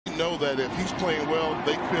know that if he's playing well,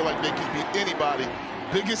 they feel like they can beat anybody.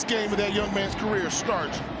 Biggest game of that young man's career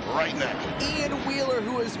starts right now. Ian Wheeler,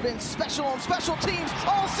 who has been special on special teams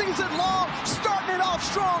all season long, starting it off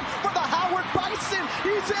strong for the Howard Bison.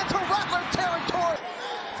 He's into Rattler territory.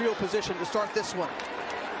 Field position to start this one.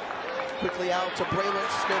 Quickly out to Braylon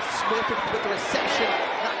Smith. Smith with the reception,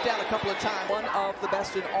 knocked down a couple of times. One of the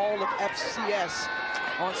best in all of FCS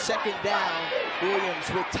on second down.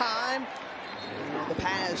 Williams with time. The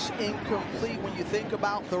pass incomplete. When you think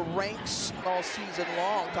about the ranks all season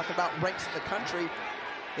long, talking about ranks in the country,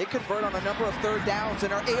 they convert on a number of third downs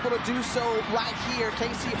and are able to do so right here.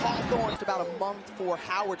 Casey Hawthorne. It's about a month for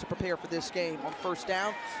Howard to prepare for this game on first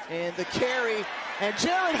down. And the carry, and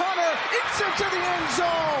Jared Hunter eats into the end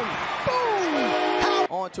zone. Boom!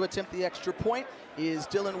 On to attempt the extra point is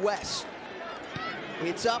Dylan West.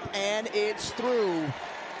 It's up and it's through.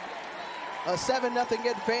 A 7-0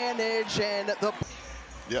 advantage, and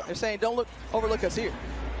they're saying don't overlook us here.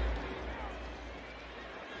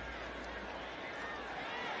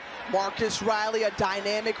 Marcus Riley, a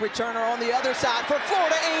dynamic returner on the other side for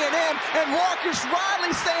Florida A&M, and Marcus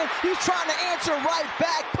Riley saying he's trying to answer right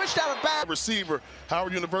back, pushed out of bounds. Receiver,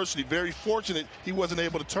 Howard University, very fortunate he wasn't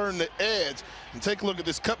able to turn the edge. And take a look at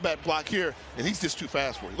this cutback block here, and he's just too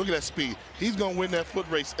fast for you. Look at that speed. He's going to win that foot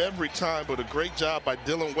race every time, but a great job by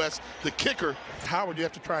Dylan West, the kicker. Howard, you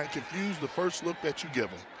have to try and confuse the first look that you give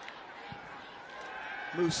him.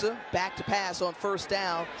 Musa back to pass on first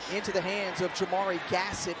down into the hands of Jamari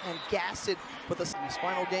Gassett, and Gassett with his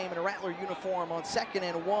final game in a Rattler uniform on 2nd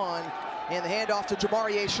and 1, and the handoff to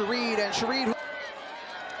Jamari Shareed, and Shareed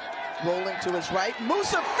rolling to his right.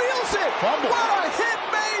 Musa feels it. Fumble. What a hit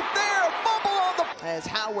made there. Fumble on the as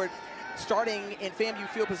Howard starting in FAMU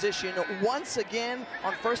field position once again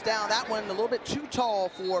on first down. That one a little bit too tall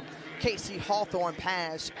for Casey Hawthorne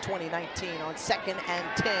pass 2019 on 2nd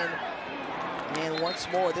and 10. And once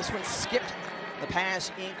more, this one skipped. The pass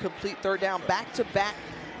incomplete, third down, back-to-back.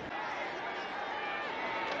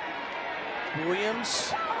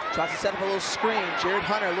 Williams tries to set up a little screen. Jared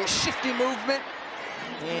Hunter, a little shifty movement.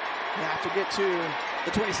 And you have to get to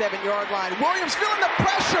the 27-yard line. Williams feeling the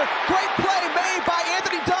pressure. Great play made by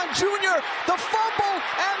Anthony Dunn Jr. The fumble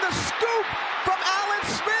and the scoop from Allen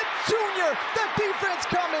Smith Jr. The defense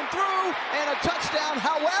coming through, and a touchdown.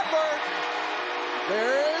 However,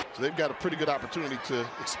 so they've got a pretty good opportunity to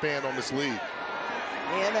expand on this lead.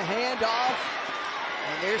 And the handoff.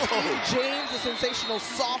 And there's Ian James, the sensational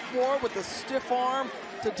sophomore, with a stiff arm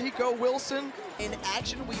to Deco Wilson. In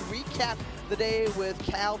action, we recap the day with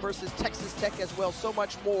Cal versus Texas Tech as well. So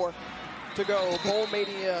much more to go. Bowl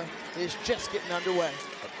Mania is just getting underway.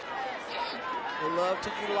 They love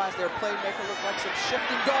to utilize their playmaker. Look like some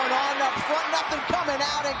shifting going on up front. Nothing coming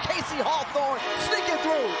out, and Casey Hawthorne sneaking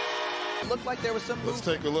through. Looked like there was some movement.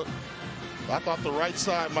 Let's take a look. I thought the right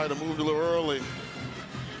side might have moved a little early.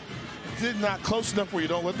 Did not close enough where you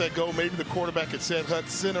don't let that go. Maybe the quarterback had said Hut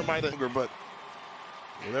center might have, but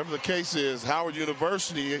whatever the case is, Howard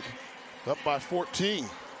University up by 14.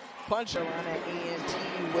 Punch Carolina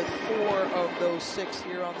A&T with 4 of those 6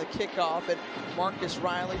 here on the kickoff, and Marcus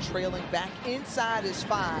Riley trailing back inside his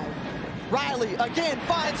 5. Riley again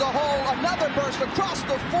finds a hole, another burst across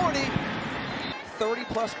the 40.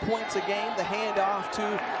 30-plus points a game. The handoff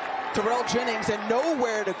to Terrell Jennings, and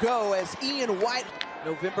nowhere to go as Ian White.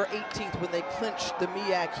 November 18th when they clinched the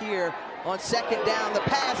MEAC here on second down. The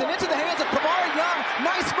pass and into the hands of Kamari Young.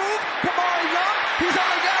 Nice move, Kamari Young. He's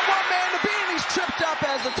only got one man to beat, and he's tripped up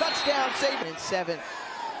as a touchdown save. In 7.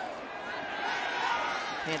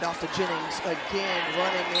 Handoff to Jennings again,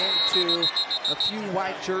 running into a few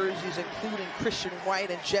white jerseys, including Christian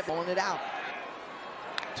White and Jet, pulling it out.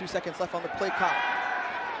 2 seconds left on the play clock.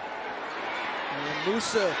 And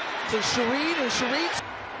Musa to Shareed, and Shareed.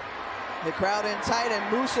 The crowd in tight,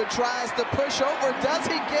 and Musa tries to push over. Does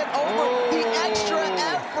he get over? The extra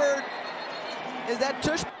effort. Is that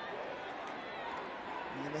Tush?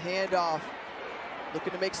 And the handoff.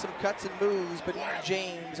 Looking to make some cuts and moves, but Ian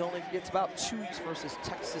James only gets about 2 versus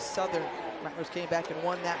Texas Southern. Rattlers came back and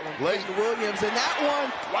won that one. Clayton Williams, and that one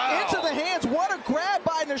into the hands. What a grab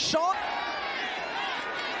by Nashawn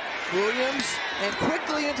Williams, and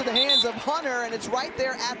quickly into the hands of Hunter, and it's right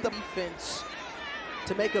there at the defense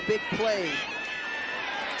to make a big play.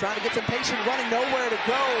 Trying to get some patient running, nowhere to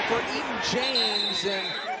go for Eaton James, and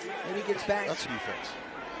maybe gets back. That's defense.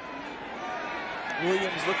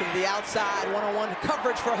 Williams looking to the outside, one-on-one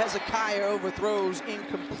coverage for Hezekiah, overthrows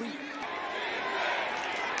incomplete.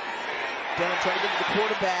 Dunn trying to get to the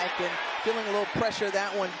quarterback and feeling a little pressure.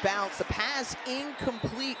 That one bounced. The pass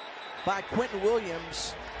incomplete by Quentin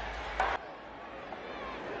Williams.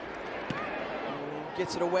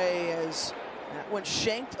 gets it away as that one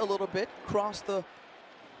shanked a little bit, crossed the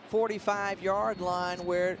 45-yard line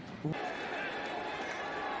where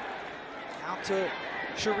out to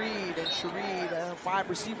Shareed, and Shareed, a wide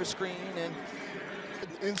receiver screen, and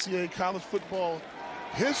NCAA college football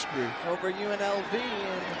history over UNLV,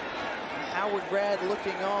 and Howard grad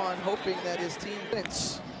looking on, hoping that his team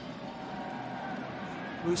wins.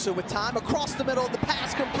 Musa with time across the middle of the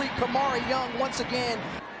pass, complete. Kamari Young once again.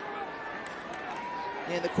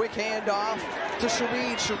 And the quick handoff to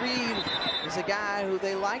Shareed. Shareed is a guy who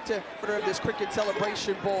they like to order of this Cricket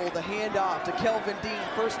Celebration Bowl. The handoff to Kelvin Dean.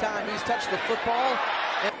 First time he's touched the football.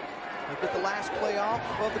 And look at the last playoff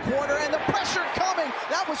of the quarter, and the pressure coming.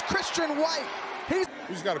 That was Christian White. We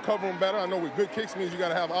just got to cover them better. I know with good kicks means you got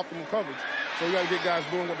to have optimal coverage. So we got to get guys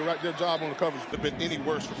doing their job on the coverage. Have been any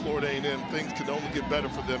worse for Florida A&M. Things can only get better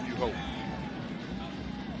for them, you hope.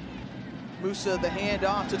 Musa, the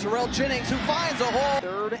handoff to Terrell Jennings, who finds a hole.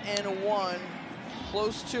 3rd and 1,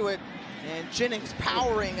 close to it, and Jennings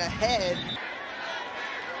powering ahead.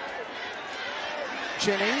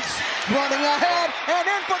 Jennings running ahead and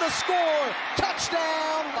in for the score.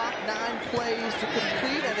 Touchdown. 9 plays to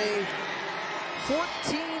complete and a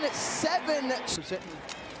 14-7. Presenting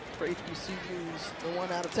for HBCUs, the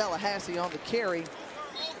one out of Tallahassee on the carry.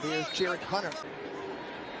 Here's Jared Hunter.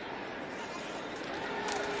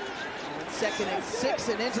 2nd and 6,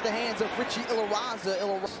 and into the hands of Richie Ilaraza.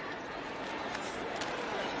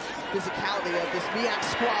 Physicality of this MEAC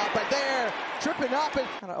squad, but there, tripping up and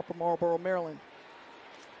kind of Upper Marlboro, Maryland.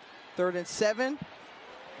 3rd and 7,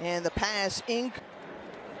 and the pass,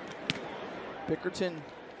 Bickerton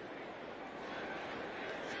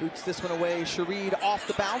boots this one away. Shareed off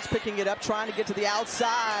the bounce, picking it up, trying to get to the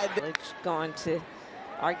outside. Going to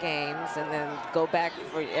our games and then go back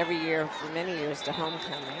for every year for many years to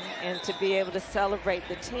homecoming, and to be able to celebrate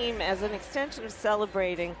the team as an extension of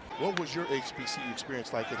celebrating. What was your HBCU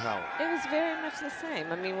experience like at Howard? It was very much the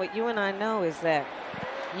same. I mean, what you and I know is that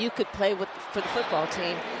you could play for the football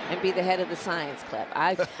team and be the head of the science club.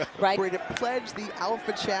 Pledge, the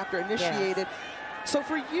Alpha chapter initiated. Yes. So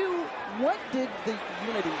for you, what did the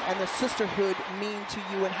unity and the sisterhood mean to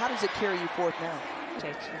you, and how does it carry you forth now?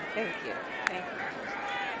 Thank you. Thank you.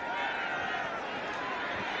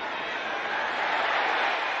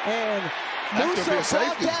 And Musa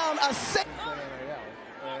brought down a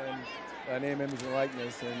and name, image, and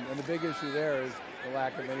likeness. And the big issue there is the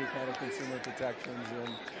lack of any kind of consumer protections.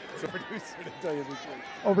 And so producer to tell you the truth.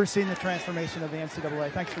 Overseeing the transformation of the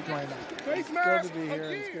NCAA. Thanks for joining us. It's good to be here.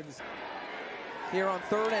 It's good to see. Here on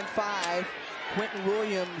 3rd and 5, Quentin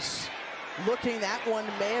Williams looking. That one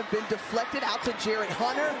may have been deflected out to Jared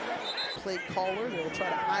Hunter. Play caller. They'll try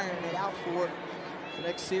to iron it out for the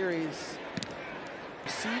next series.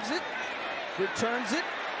 Receives it, returns it,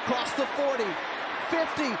 across the 40,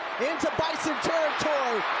 50, into Bison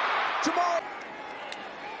territory. Jamal.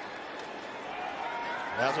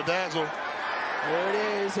 Dazzle, dazzle. There it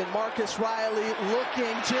is, and Marcus Riley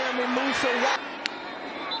looking. Jeremy Musa.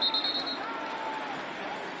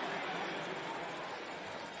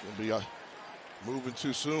 It'll be moving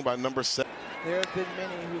too soon by number 7. There have been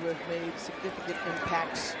many who have made significant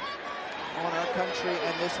impacts on our country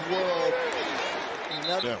and this world.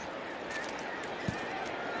 Yeah.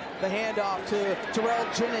 The handoff to Terrell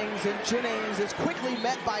Jennings, and Jennings is quickly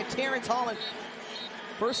met by Terrence Holland.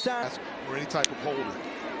 First time. Or any type of holder.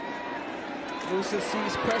 Musa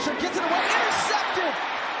sees pressure, gets it away, intercepted!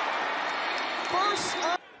 First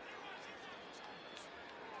up.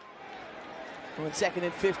 Going 2nd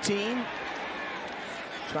and 15.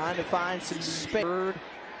 Trying to find some space. 3rd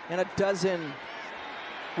and a dozen.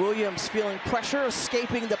 Williams feeling pressure,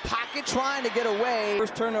 escaping the pocket, trying to get away.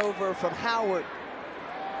 First turnover from Howard.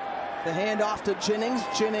 The handoff to Jennings.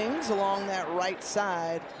 Jennings along that right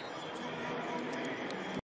side.